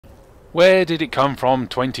Where Did It Come From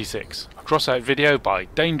 26, a Crossout video by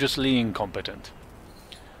Dangerously Incompetent.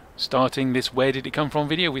 Starting this Where Did It Come From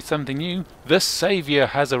video with something new. The Saviour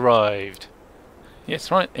has arrived.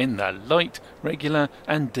 Yes, right, in the Lite, Regular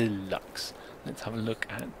and Deluxe. Let's have a look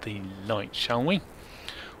at the Lite, shall we?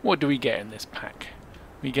 What do we get in this pack?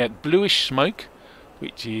 We get Bluish Smoke,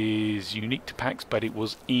 which is unique to packs, but it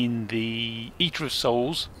was in the Eater of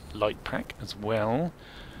Souls Lite pack as well.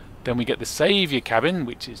 Then we get the Saviour cabin,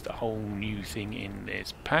 which is the whole new thing in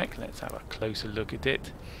this pack. Let's have a closer look at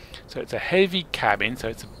it. So it's a heavy cabin, so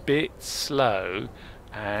it's a bit slow,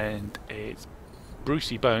 and its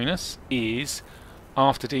Brucey bonus is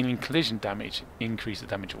after dealing collision damage, increase the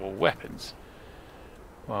damage of all weapons.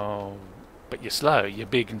 Well, but you're slow, you're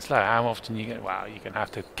big and slow. How often you get? Well, you're going to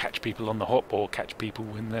have to catch people on the hop or catch people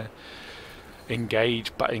when they're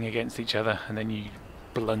engaged, butting against each other, and then you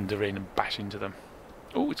blunder in and bash into them.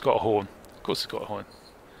 Oh, it's got a horn. Of course it's got a horn.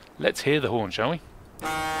 Let's hear the horn, shall we?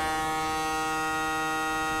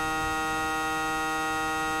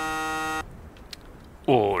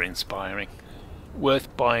 Awe-inspiring.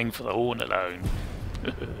 Worth buying for the horn alone.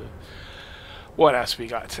 What else we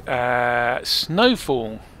got?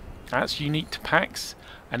 Snowfall. That's unique to packs,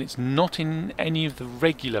 and it's not in any of the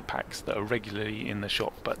regular packs that are regularly in the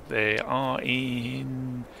shop, but they are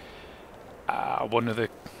in one of the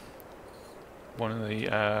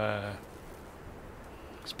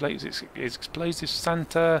Explosive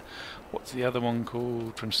Santa. What's the other one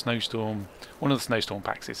called from Snowstorm? One of the Snowstorm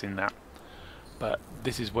packs is in that. But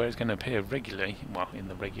this is where it's going to appear regularly. Well, in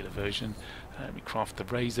the regular version. We craft the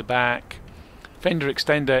Razorback. Fender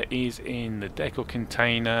Extender is in the decor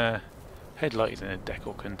container. Headlight is in a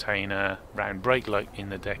decor container. Round brake light in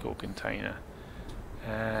the decor container.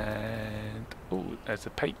 And oh, there's a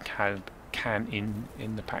paint can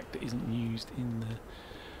in the pack that isn't used in the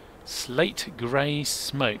Slate-Gray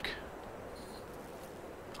Smoke.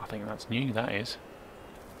 I think that's new, that is.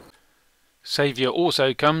 Saviour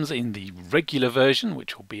also comes in the regular version,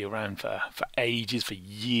 which will be around for ages, for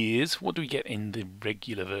years. What do we get in the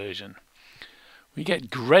regular version? We get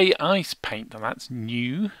grey ice paint, and that's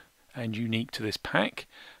new and unique to this pack.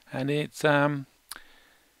 And it's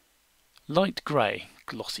light grey,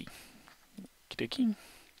 glossy. Okie-dokie.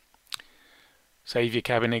 Saviour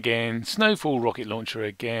cabin again, Snowfall rocket launcher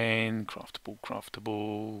again, craftable,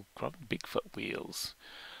 Bigfoot wheels.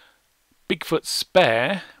 Bigfoot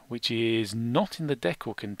Spare, which is not in the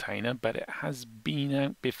decor container, but it has been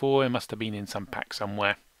out before. It must have been in some pack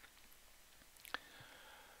somewhere.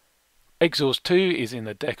 Exhaust 2 is in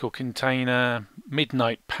the decor container.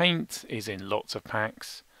 Midnight Paint is in lots of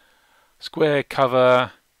packs. Square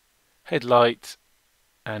cover, headlight,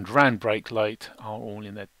 and round brake light are all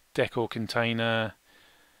in the decor container.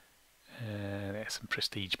 There's some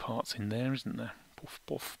prestige parts in there, isn't there? Puff,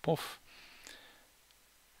 puff, puff.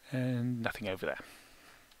 And nothing over there.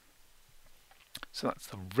 So that's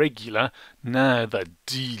the regular. Now the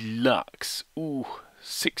Deluxe. Ooh,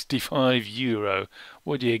 €65.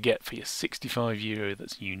 What do you get for your €65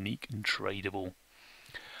 that's unique and tradable?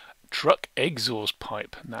 Truck exhaust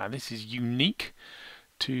pipe. Now this is unique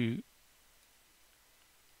to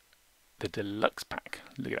the Deluxe pack.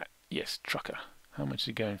 Look at that. Yes, trucker. How much is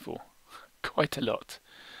it going for? Quite a lot.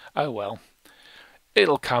 Oh well.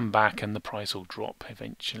 It'll come back and the price will drop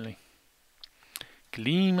eventually.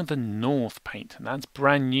 Gleam of the North paint. And that's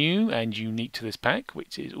brand new and unique to this pack,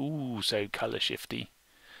 which is ooh so colour shifty.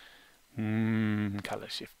 Colour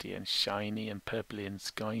shifty and shiny and purpley and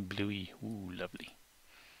sky bluey. Ooh, lovely.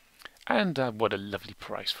 And what a lovely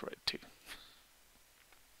price for it too.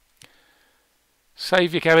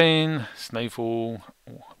 Saviour cabin, Snowfall,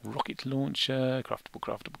 rocket launcher,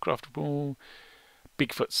 craftable.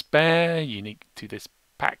 Bigfoot Spare, unique to this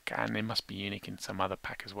pack, and it must be unique in some other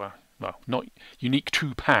pack as well. Well, not unique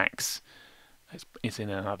to packs. It's in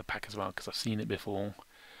another pack as well because I've seen it before.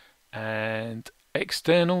 And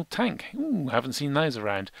external tank. Ooh, haven't seen those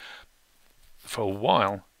around for a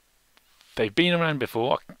while. They've been around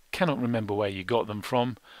before. I cannot remember where you got them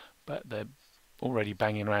from, but they're already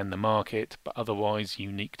banging around the market, but otherwise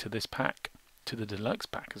unique to this pack, to the Deluxe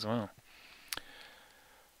pack as well.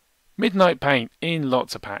 Midnight Paint in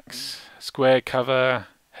lots of packs. Square cover,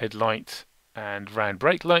 headlight and round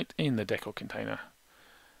brake light in the decor container.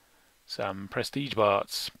 Some prestige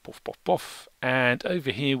parts, puff puff puff. And over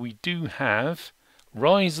here we do have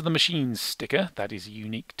Rise of the Machines sticker, that is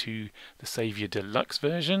unique to the Saviour Deluxe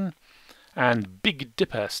version, and Big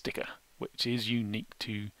Dipper sticker, which is unique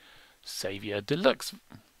to Saviour Deluxe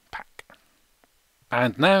pack.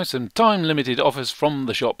 And now some time limited offers from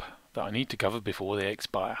the shop that I need to cover before they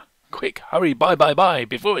expire. Quick, hurry, buy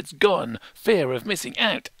before it's gone. Fear of missing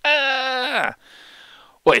out.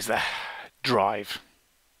 What is the drive?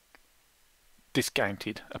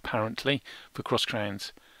 Discounted, apparently, for cross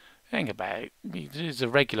crowns. Hang about. It's a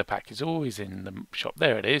regular pack. It's always in the shop.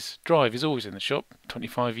 There it is. Drive is always in the shop.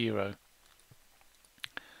 €25.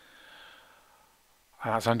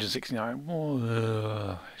 That's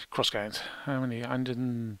 169. Cross crowns. How many?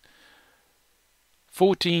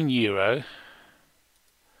 €114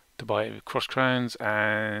 to buy it with cross crowns,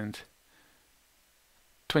 and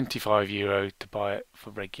 €25 to buy it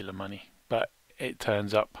for regular money. But it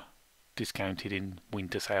turns up discounted in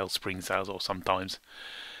winter sales, spring sales, or sometimes.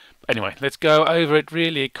 Anyway, let's go over it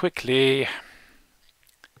really quickly.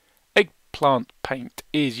 Eggplant paint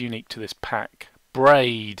is unique to this pack.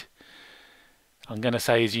 Braid, I'm going to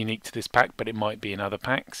say, is unique to this pack, but it might be in other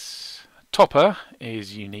packs. Topper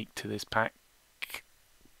is unique to this pack.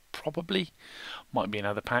 Probably. Might be in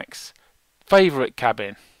other packs. Favourite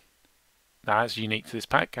cabin. That's unique to this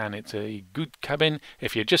pack, and it's a good cabin.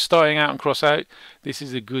 If you're just starting out on Crossout, this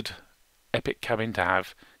is a good epic cabin to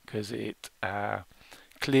have, because it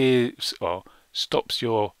clears or stops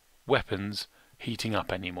your weapons heating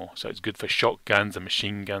up anymore. So it's good for shotguns and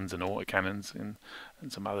machine guns and autocannons and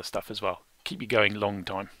some other stuff as well. Keep you going long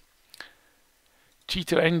time.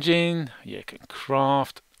 Cheetah engine, you can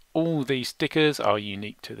craft. All these stickers are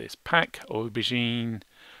unique to this pack. Aubergine,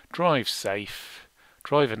 drive safe,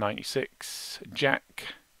 driver 96,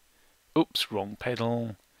 jack, oops, wrong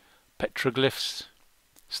pedal, petroglyphs,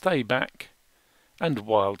 stay back, and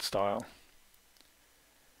wild style.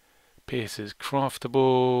 Piercer's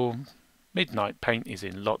craftable. Midnight paint is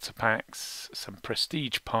in lots of packs. Some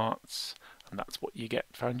prestige parts, and that's what you get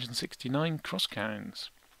for 169 cross crowns.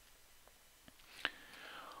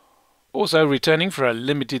 Also returning for a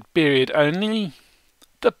limited period only,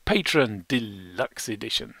 the Patron Deluxe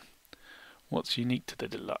Edition. What's unique to the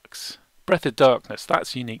Deluxe? Breath of Darkness,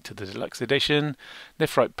 that's unique to the Deluxe Edition.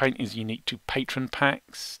 Nephrite paint is unique to Patron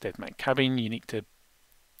packs. Deadman Cabin, unique to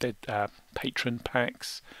Patron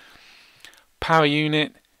packs. Power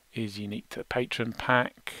Unit is unique to the Patron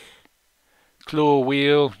pack. Claw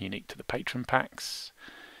Wheel, unique to the Patron packs.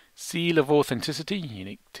 Seal of Authenticity,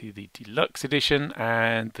 unique to the Deluxe Edition.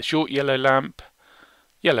 And the Short Yellow Lamp,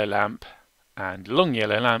 and Long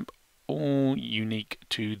Yellow Lamp, all unique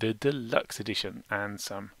to the Deluxe Edition, and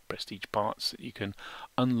some prestige parts that you can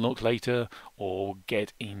unlock later or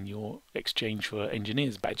get in your exchange for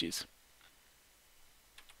engineers badges.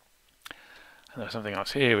 And there's something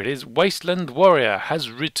else here. It is Wasteland Warrior has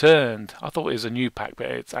returned. I thought it was a new pack, but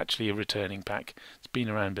it's actually a returning pack. It's been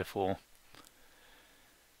around before.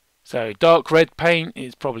 So dark red paint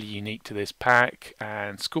is probably unique to this pack,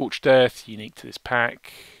 and Scorched Earth unique to this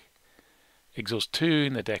pack. Exhaust 2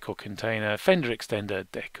 in the decor container. Fender Extender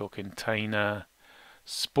decor container.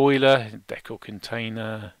 Spoiler decor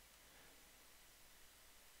container.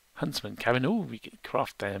 Huntsman Cabin. Oh, we can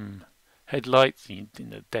craft them. Headlights in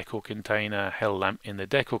the decor container. Hell lamp in the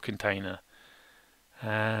decor container.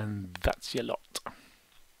 And that's your lot.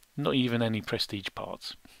 Not even any prestige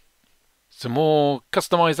parts. Some more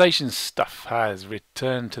customization stuff has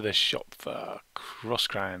returned to the shop for cross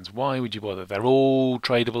crowns. Why would you bother? They're all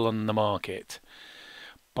tradable on the market.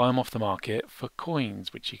 Buy them off the market for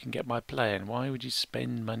coins, which you can get by playing. Why would you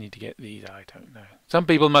spend money to get these? I don't know. Some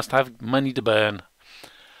people must have money to burn.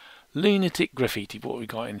 Lunatic Graffiti, what we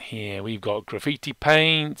got in here? We've got graffiti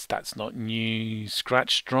paints, that's not new.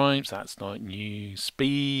 Scratch stripes, that's not new.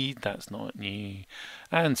 Speed, that's not new.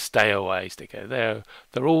 And Stay Away sticker. They're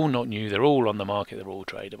all not new, they're all on the market, they're all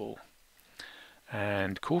tradable.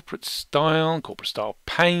 And corporate style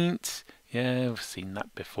paint. Yeah, I've seen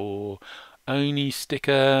that before. Oni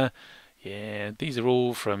sticker. Yeah, these are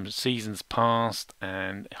all from seasons past.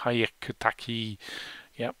 And Hayakutaki.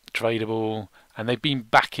 Yep, tradable. And they've been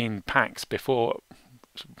back in packs before.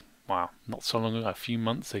 Wow, not so long ago, a few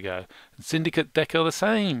months ago. And Syndicate Decor the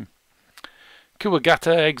same.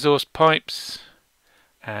 Kuwagata exhaust pipes.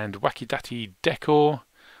 And Wakidati Decor.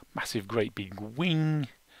 Massive great big wing.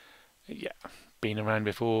 Yeah, been around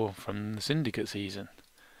before from the Syndicate season.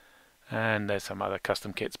 And there's some other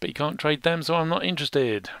custom kits, but you can't trade them, so I'm not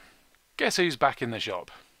interested. Guess who's back in the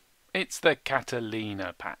shop? It's the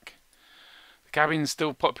Catalina pack. The cabin's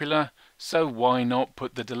still popular, so why not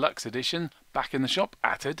put the Deluxe Edition back in the shop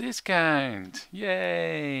at a discount?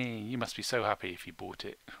 Yay! You must be so happy if you bought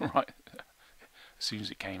it right as soon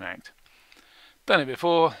as it came out. Done it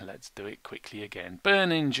before, let's do it quickly again.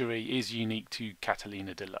 Burn Injury is unique to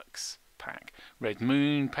Catalina Deluxe pack. Red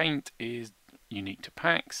Moon paint is unique to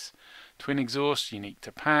packs. Twin Exhaust unique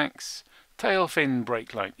to packs. Tail Fin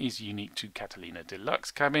Brake Light is unique to Catalina Deluxe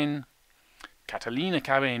cabin. Catalina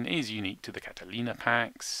cabin is unique to the Catalina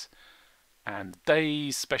packs. And the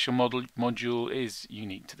Days special module is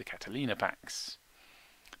unique to the Catalina packs.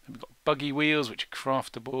 Then we've got Buggy Wheels, which are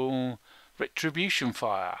craftable. Retribution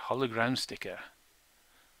Fire, hologram sticker.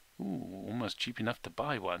 Ooh, almost cheap enough to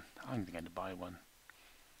buy one. I'm going to buy one.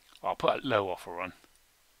 I'll put a low offer on.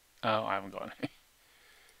 Oh, I haven't got any.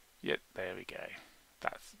 Yep, there we go.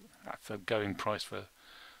 That's a going price for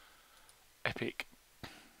epic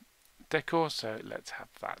decor, so let's have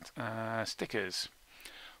that. Stickers.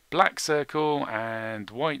 Black circle and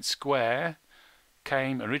white square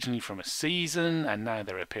came originally from a season, and now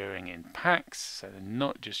they're appearing in packs, so they're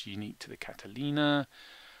not just unique to the Catalina.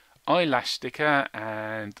 Eyelash sticker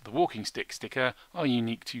and the walking stick sticker are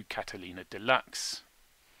unique to Catalina Deluxe.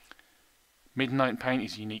 Midnight paint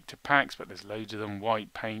is unique to packs, but there's loads of them.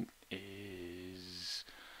 White paint is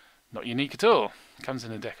not unique at all. Comes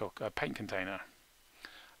in a paint container.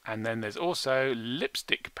 And then there's also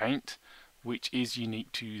lipstick paint, which is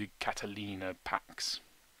unique to the Catalina packs.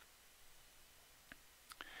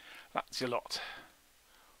 That's a lot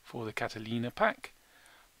for the Catalina pack.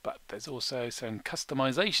 But there's also some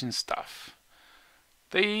customization stuff.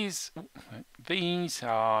 These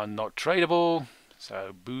are not tradable,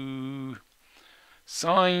 so boo.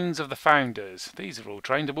 Signs of the Founders. These are all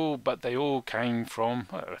tradable, but they all came from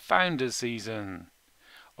a Founders season.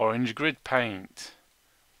 Orange grid paint.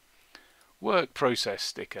 Work process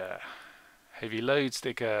sticker. Heavy load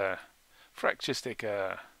sticker. Fracture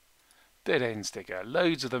sticker. Dead end sticker.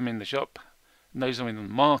 Loads of them in the shop. Loads of them in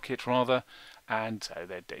the market rather. And so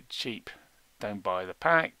they're dead cheap. Don't buy the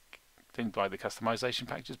pack. Don't buy the customization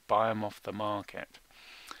pack. Just buy them off the market.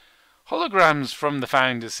 Holograms from the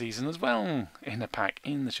Founders season as well in a pack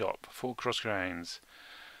in the shop for Crossgrounds.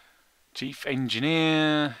 Chief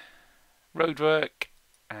Engineer, Roadwork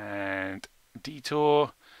and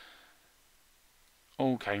Detour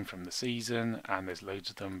all came from the season, and there's loads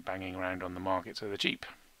of them banging around on the market, so they're cheap.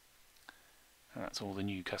 And that's all the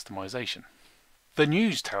new customization. The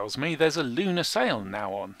news tells me there's a lunar sale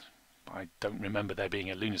now on. I don't remember there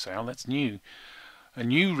being a lunar sale. That's new. A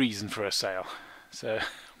new reason for a sale. So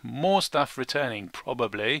more stuff returning,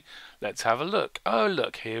 probably. Let's have a look. Oh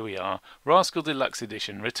look, here we are. Rascal Deluxe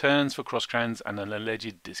Edition returns for Crossgrounds and an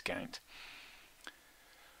alleged discount.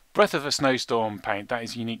 Breath of a Snowstorm paint, that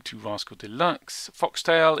is unique to Rascal Deluxe.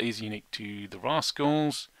 Foxtail is unique to the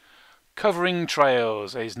Rascals. Covering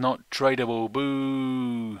Trails is not tradable,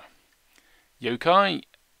 boo. Yokai,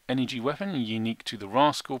 energy weapon, unique to the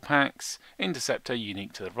Rascal packs. Interceptor,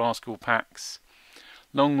 unique to the Rascal packs.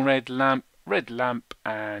 Long red lamp,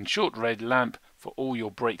 and short red lamp for all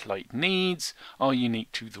your brake light needs are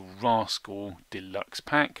unique to the Rascal Deluxe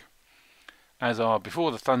pack, as are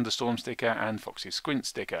Before the Thunderstorm sticker and Fox's Squint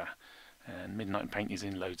sticker. And Midnight paint is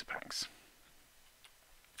in loads of packs.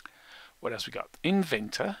 What else we got?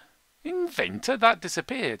 Inventor. Inventor, that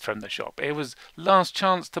disappeared from the shop. It was last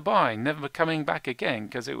chance to buy, never coming back again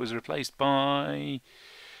because it was replaced by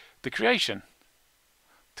the Creation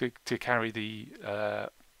to carry the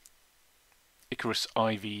Icarus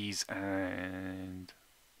IVs and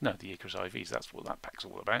the Icarus IVs. That's what that pack's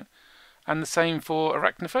all about. And the same for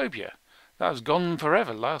Arachnophobia. That was gone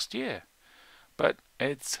forever last year, but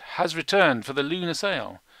it has returned for the lunar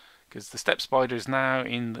sale because the Step Spider is now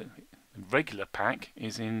in the regular pack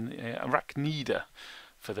is in Arachnida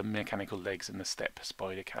for the mechanical legs and the Step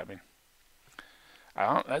Spider cabin.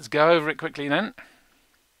 Let's go over it quickly then.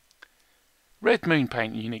 Red Moon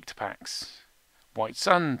paint unique to packs. White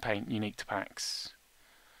Sun paint unique to packs.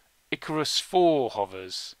 Icarus 4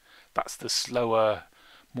 hovers. That's the slower,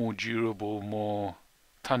 more durable, more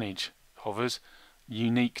tonnage hovers.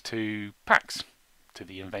 Unique to packs. To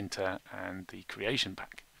the Inventor and the Creation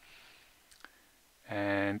pack.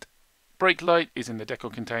 And Brake Light is in the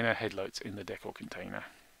decor container. Headlight's in the decor container.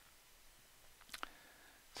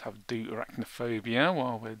 Let's do Arachnophobia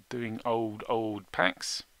while we're doing old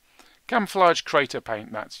packs. Camouflage Crater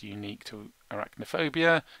paint, that's unique to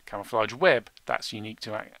Arachnophobia. Camouflage Web, that's unique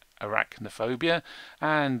to Arachnophobia.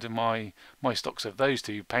 And my stocks of those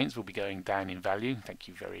two paints will be going down in value. Thank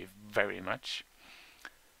you very, very much.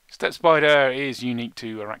 Step Spider is unique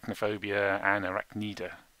to Arachnophobia and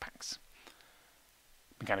Arachnida packs.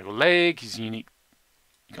 Mechanical Leg is unique.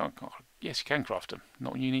 Yes, you can craft them.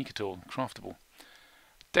 Not unique at all. Craftable.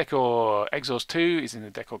 Decor Exhaust 2 is in the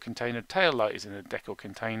decor container. Tail Light is in the decor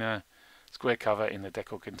container. Square cover in the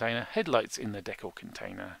decor container. Headlights in the decor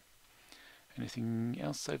container. Anything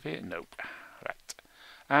else over here? Nope. Right.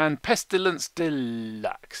 And Pestilence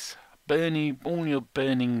Deluxe. All your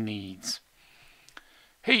burning needs.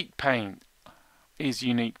 Heat paint is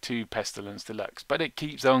unique to Pestilence Deluxe, but it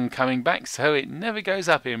keeps on coming back, so it never goes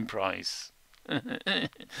up in price. I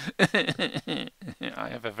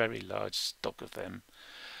have a very large stock of them,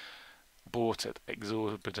 bought at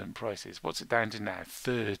exorbitant prices. What's it down to now?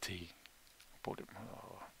 30. Bought it.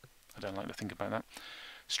 Oh, I don't like to think about that.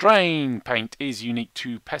 Strain paint is unique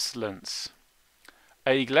to Pestilence.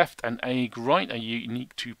 Egg Left and Egg Right are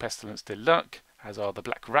unique to Pestilence Deluxe, as are the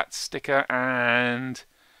Black Rat sticker and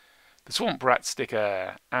the Swamp Rat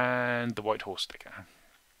sticker and the White Horse sticker.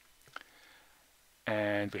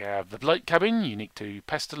 And we have the Blight Cabin, unique to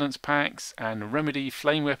Pestilence packs, and Remedy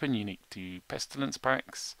Flame Weapon, unique to Pestilence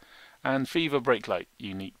packs, and Fever Break Light,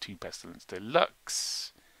 unique to Pestilence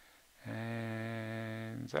Deluxe.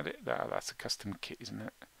 And is that it? That's a custom kit, isn't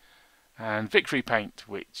it? And Victory Paint,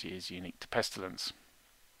 which is unique to Pestilence.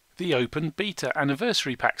 The Open Beta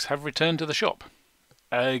Anniversary packs have returned to the shop.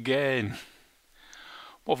 Again.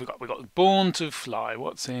 What have we got? We've got Born to Fly.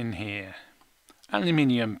 What's in here?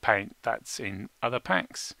 Aluminium paint, that's in other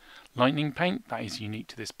packs. Lightning paint, that is unique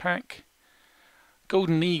to this pack.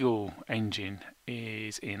 Golden Eagle engine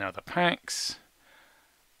is in other packs.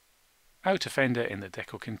 Outer fender in the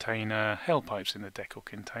decor container. Hell pipes in the decor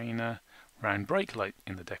container. Round brake light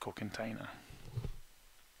in the decor container.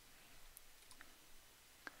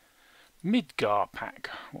 Midgar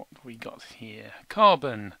pack, what have we got here?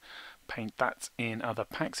 Carbon paint, that's in other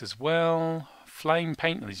packs as well. Flame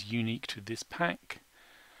paint, that is unique to this pack.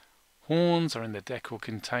 Horns are in the decor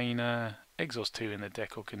container. Exhaust 2 in the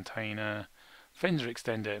decor container. Fender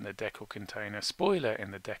Extender in the decor container. Spoiler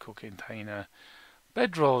in the decor container.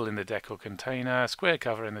 Bedroll in the decor container. Square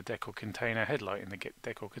cover in the decor container. Headlight in the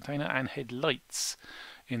decor container. And headlights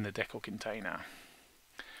in the decor container.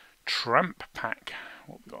 Tramp pack,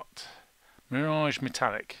 what we got? Mirage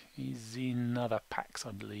Metallic is in other packs,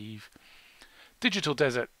 I believe. Digital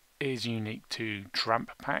Desert is unique to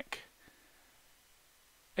Tramp pack.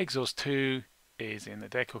 Exhaust 2 is in the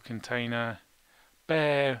decor container.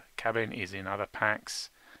 Bear Cabin is in other packs.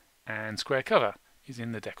 And Square Cover is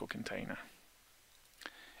in the decor container.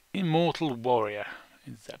 Immortal Warrior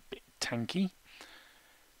is a bit tanky.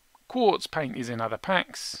 Quartz paint is in other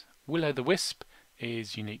packs. Will-o'-the-Wisp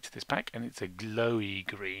is unique to this pack, and it's a glowy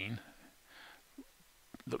green.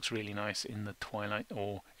 Looks really nice in the twilight,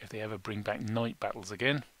 or if they ever bring back night battles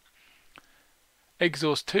again.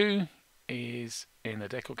 Exhaust 2 is in the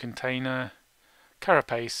decor container.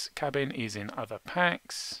 Carapace Cabin is in other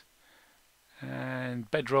packs.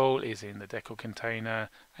 And Bedroll is in the decor container.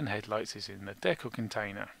 And Headlights is in the decor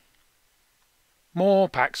container. More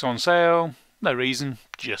packs on sale. No reason,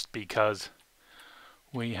 just because.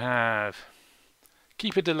 We have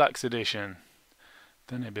Keeper Deluxe Edition.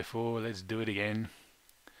 Done it before, let's do it again.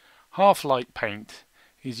 Half-Light paint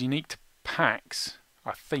is unique to packs,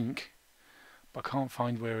 I think, but I can't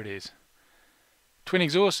find where it is. Twin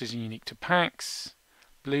Exhaust is unique to packs.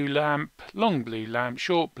 Blue Lamp, Long Blue Lamp,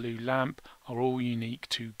 Short Blue Lamp are all unique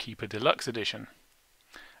to Keeper Deluxe Edition.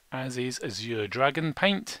 As is Azure Dragon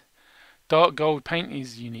paint. Dark Gold paint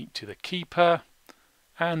is unique to the Keeper.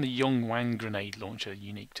 And the Yongwang Grenade Launcher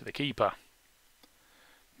unique to the Keeper.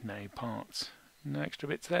 No parts. No extra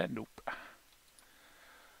bits there? Nope.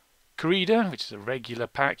 Corrida, which is a regular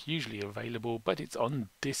pack, usually available, but it's on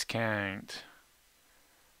discount.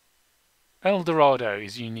 Eldorado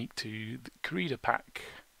is unique to the Corrida pack.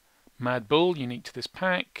 Mad Bull, unique to this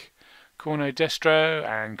pack. Corno Destro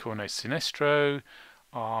and Corno Sinestro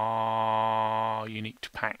are unique to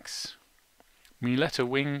packs. Muleta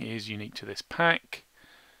Wing is unique to this pack.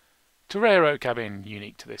 Torero Cabin,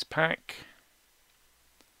 unique to this pack.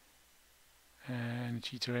 And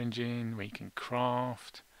Cheetah Engine, where you can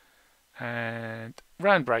craft. And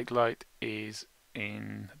Round Brake Light is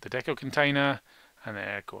in the deco container, and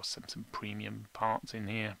there of course some premium parts in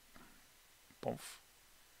here. Both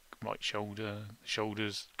right shoulder,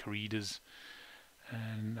 shoulders, corridas,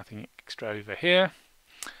 and nothing extra over here.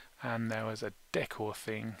 And there was a decor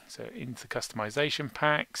thing, so into customization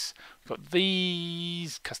packs. We've got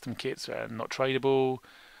these custom kits that are not tradable.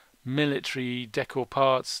 Military decor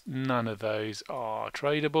parts, none of those are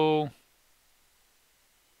tradable.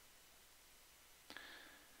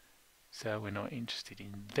 So we're not interested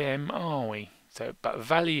in them, are we? So, but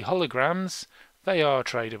Valley holograms, they are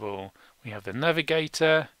tradable. We have the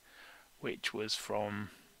Navigator, which was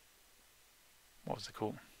from, what was it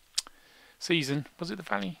called? Season, was it the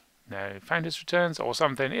Valley? No, Founders Returns or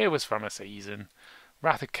something. It was from a season.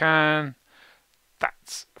 Wrath of Khan,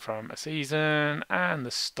 that's from a season. And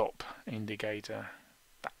the Stop Indicator,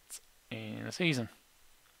 that's in a season.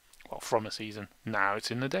 Well, from a season. Now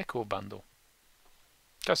it's in the decor bundle.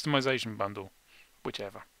 Customization bundle,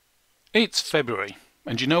 whichever. It's February,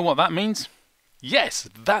 and you know what that means? Yes,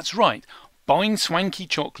 that's right. Buying swanky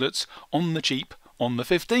chocolates on the cheap on the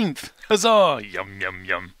 15th. Huzzah! Yum, yum,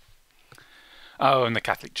 yum. Oh, and the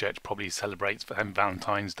Catholic Church probably celebrates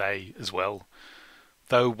Valentine's Day as well.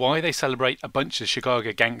 Though why they celebrate a bunch of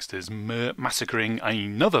Chicago gangsters massacring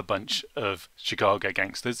another bunch of Chicago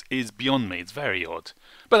gangsters is beyond me. It's very odd.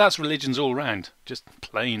 But that's religions all round. Just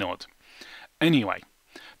plain odd. Anyway,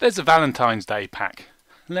 there's a Valentine's Day pack.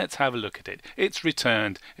 Let's have a look at it. It's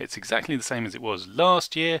returned. It's exactly the same as it was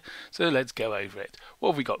last year, so let's go over it. What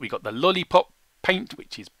have we got? We got the Lollipop paint,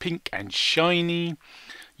 which is pink and shiny,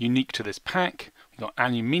 unique to this pack. We got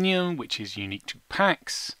aluminium, which is unique to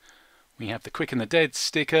packs. We have the Quick and the Dead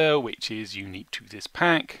sticker, which is unique to this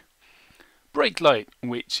pack. Brake light,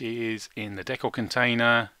 which is in the decor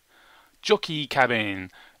container. Jockey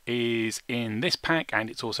cabin is in this pack, and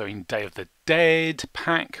it's also in Day of the Dead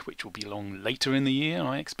pack, which will be along later in the year,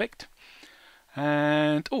 I expect.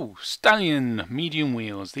 And oh, Stallion medium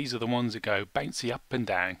wheels. These are the ones that go bouncy up and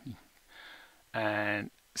down,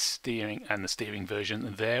 and steering, and the steering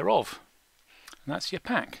version thereof. And that's your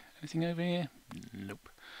pack. Anything over here? Nope.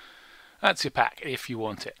 That's your pack if you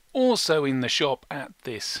want it. Also in the shop at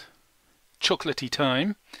this chocolatey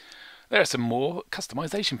time, there are some more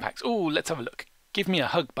customization packs. Oh, let's have a look. Give me a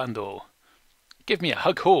hug bundle. Give me a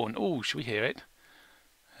hug horn. Oh, should we hear it?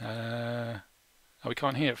 Oh, we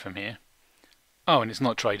can't hear it from here. Oh, and it's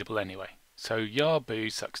not tradable anyway. So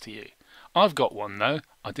Yahoo sucks to you. I've got one though.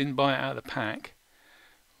 I didn't buy it out of the pack.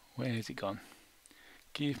 Where is it gone?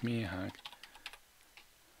 Give me a hug.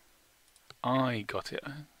 I got it.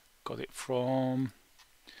 Got it from,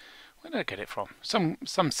 where did I get it from? Some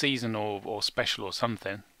season or special or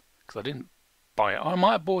something, because I didn't buy it. I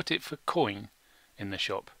might have bought it for coin in the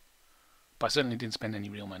shop, but I certainly didn't spend any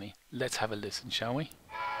real money. Let's have a listen, shall we?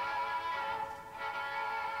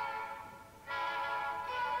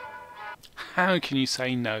 How can you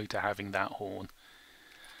say no to having that horn?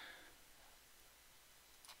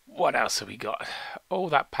 What else have we got? Oh,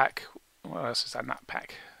 that pack. What else is in that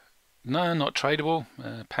pack? No, not tradable.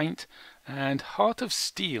 Paint and Heart of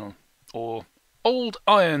Steel, or Old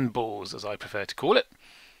Iron Balls as I prefer to call it,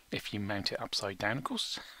 if you mount it upside down, of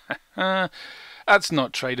course. That's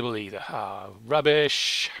not tradable either. Ah,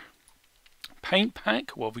 rubbish. Paint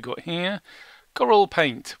pack, what have we got here? Coral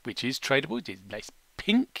paint, which is tradable. It's nice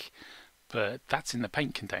pink, but that's in the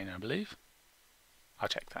paint container, I believe. I'll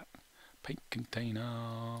check that. Paint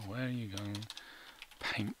container, where are you going?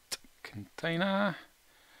 Paint container.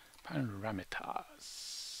 Parameters.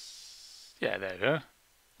 Yeah, there you go.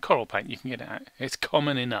 Coral paint, you can get it out. It's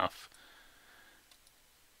common enough.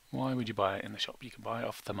 Why would you buy it in the shop? You can buy it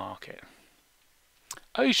off the market.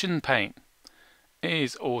 Ocean paint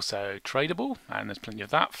is also tradable, and there's plenty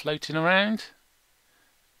of that floating around.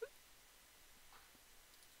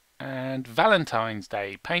 And Valentine's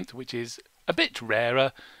Day paint, which is a bit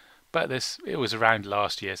rarer, but it was around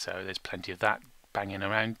last year, so there's plenty of that banging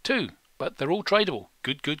around too. But they're all tradable.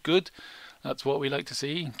 Good, good, good. That's what we like to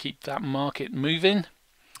see. Keep that market moving.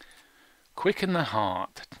 Quicken the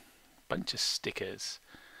Heart. Bunch of stickers,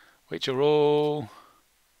 which are all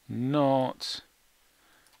not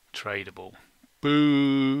tradable.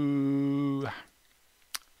 Boo.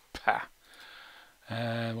 Pa.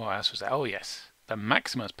 What else was that? Oh yes, the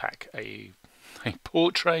Maximus pack. A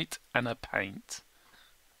portrait and a paint.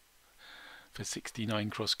 For 69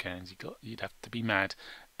 cross cans. You'd have to be mad.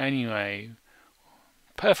 Anyway,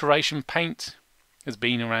 perforation paint has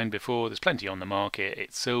been around before. There's plenty on the market.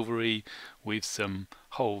 It's silvery with some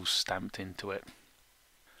holes stamped into it.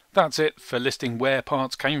 That's it for listing where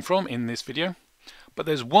parts came from in this video. But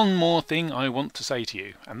there's one more thing I want to say to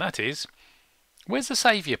you, and that is, where's the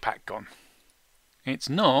Saviour pack gone? It's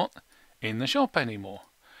not in the shop anymore.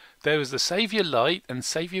 There was the Saviour Lite and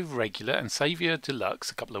Saviour Regular and Saviour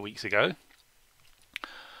Deluxe a couple of weeks ago.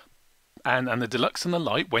 And the Deluxe and the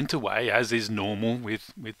Lite went away, as is normal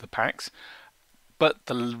with the packs. But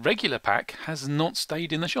the regular pack has not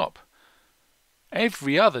stayed in the shop.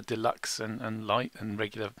 Every other Deluxe and Lite and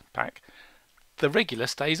regular pack, the regular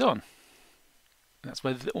stays on. That's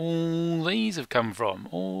where all these have come from.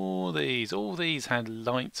 All these had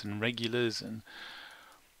Lights and regulars and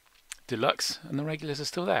Deluxe, and the regulars are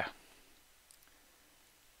still there.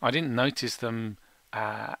 I didn't notice them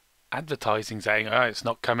advertising saying, oh, it's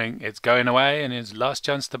not coming, it's going away and it's last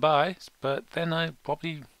chance to buy, but then I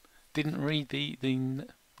probably didn't read the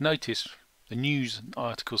notice, the news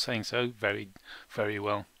article saying so very, very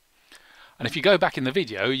well. And if you go back in the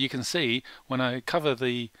video, you can see when I cover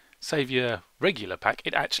the Saviour regular pack,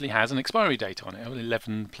 it actually has an expiry date on it,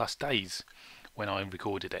 11 plus days when I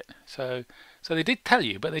recorded it. So they did tell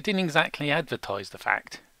you, but they didn't exactly advertise the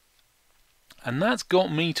fact. And that's got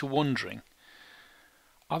me to wondering,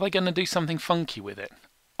 Are they going to do something funky with it?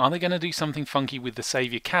 Are they going to do something funky with the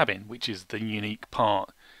Saviour cabin, which is the unique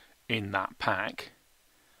part in that pack?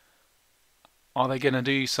 Are they going to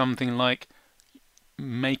do something like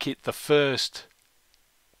make it the first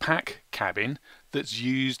pack cabin that's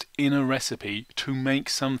used in a recipe to make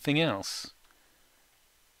something else?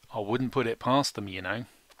 I wouldn't put it past them, you know.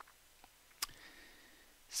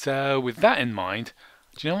 So with that in mind,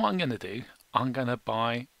 do you know what I'm going to do? I'm going to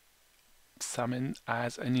buy some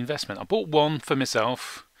as an investment. I bought one for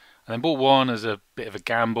myself, and then bought one as a bit of a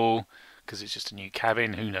gamble because it's just a new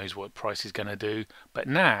cabin. Who knows what price is going to do? But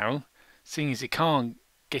now, seeing as you can't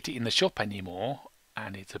get it in the shop anymore,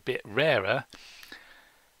 and it's a bit rarer,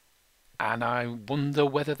 and I wonder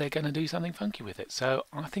whether they're going to do something funky with it. So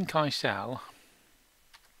I think I shall.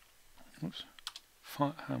 Oops,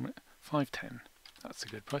 how much? 510. That's a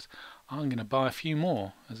good price. I'm going to buy a few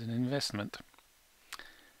more as an investment.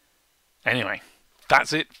 Anyway,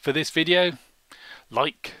 that's it for this video.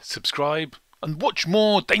 Like, subscribe, and watch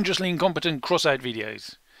more Dangerously Incompetent Crossout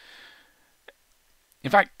videos.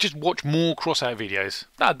 In fact, just watch more Crossout videos.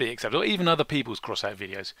 That'd be acceptable. Even other people's Crossout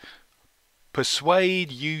videos.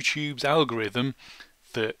 Persuade YouTube's algorithm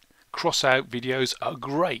that Crossout videos are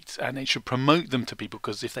great, and it should promote them to people,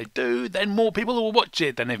 because if they do, then more people will watch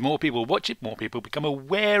it. Then if more people watch it, more people become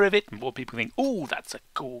aware of it, and more people think, oh, that's a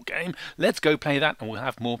cool game, let's go play that, and we'll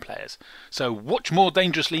have more players. So watch more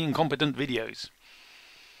Dangerously Incompetent videos,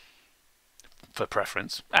 for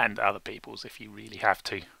preference, and other people's if you really have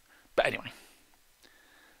to. But anyway,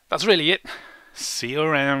 that's really it. See you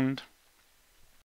around.